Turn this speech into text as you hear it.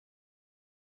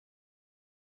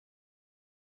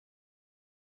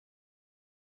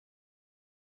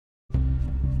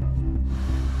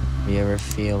ever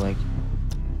feel like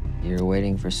you're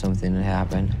waiting for something to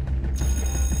happen?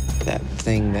 That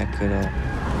thing that could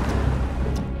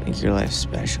make your life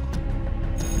special.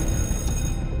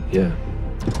 Yeah.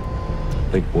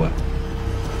 Like what?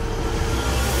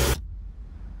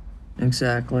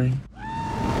 Exactly.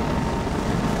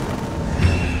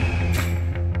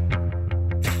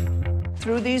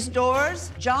 Through these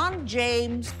doors, John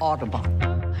James Audubon.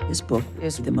 His book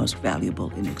is the most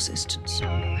valuable in existence.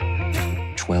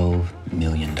 $12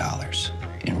 million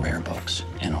in rare books,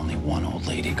 and only one old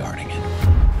lady guarding it.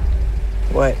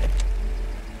 What?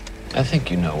 I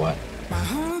think you know what. My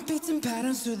heart beats in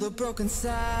patterns through the broken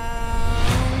sound.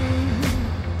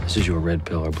 This is your red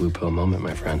pill or blue pill moment,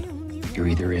 my friend. You're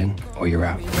either in or you're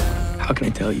out. How can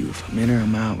I tell you if I'm in or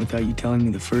I'm out without you telling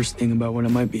me the first thing about what I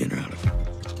might be in or out of?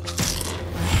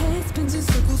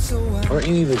 Aren't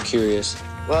you even curious?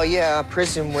 Well, yeah,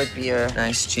 prison would be a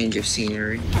nice change of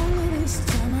scenery.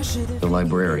 The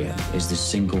librarian is the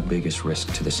single biggest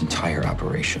risk to this entire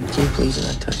operation. Can you please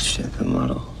not touch the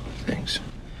model? Thanks.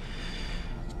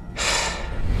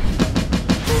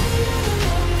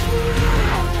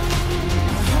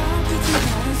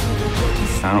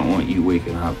 I don't want you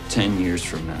waking up 10 years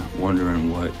from now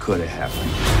wondering what could have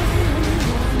happened.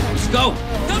 Let's go!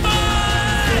 Come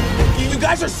on! You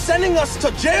guys are sending us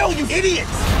to jail, you idiots!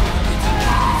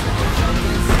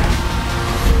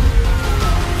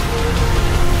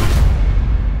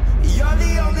 You're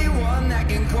the only one that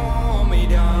can calm me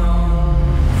down.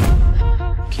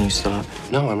 Can you stop?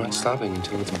 No, I'm not stopping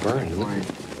until it's burned. Look,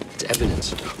 it's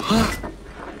evidence.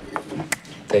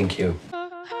 Thank you.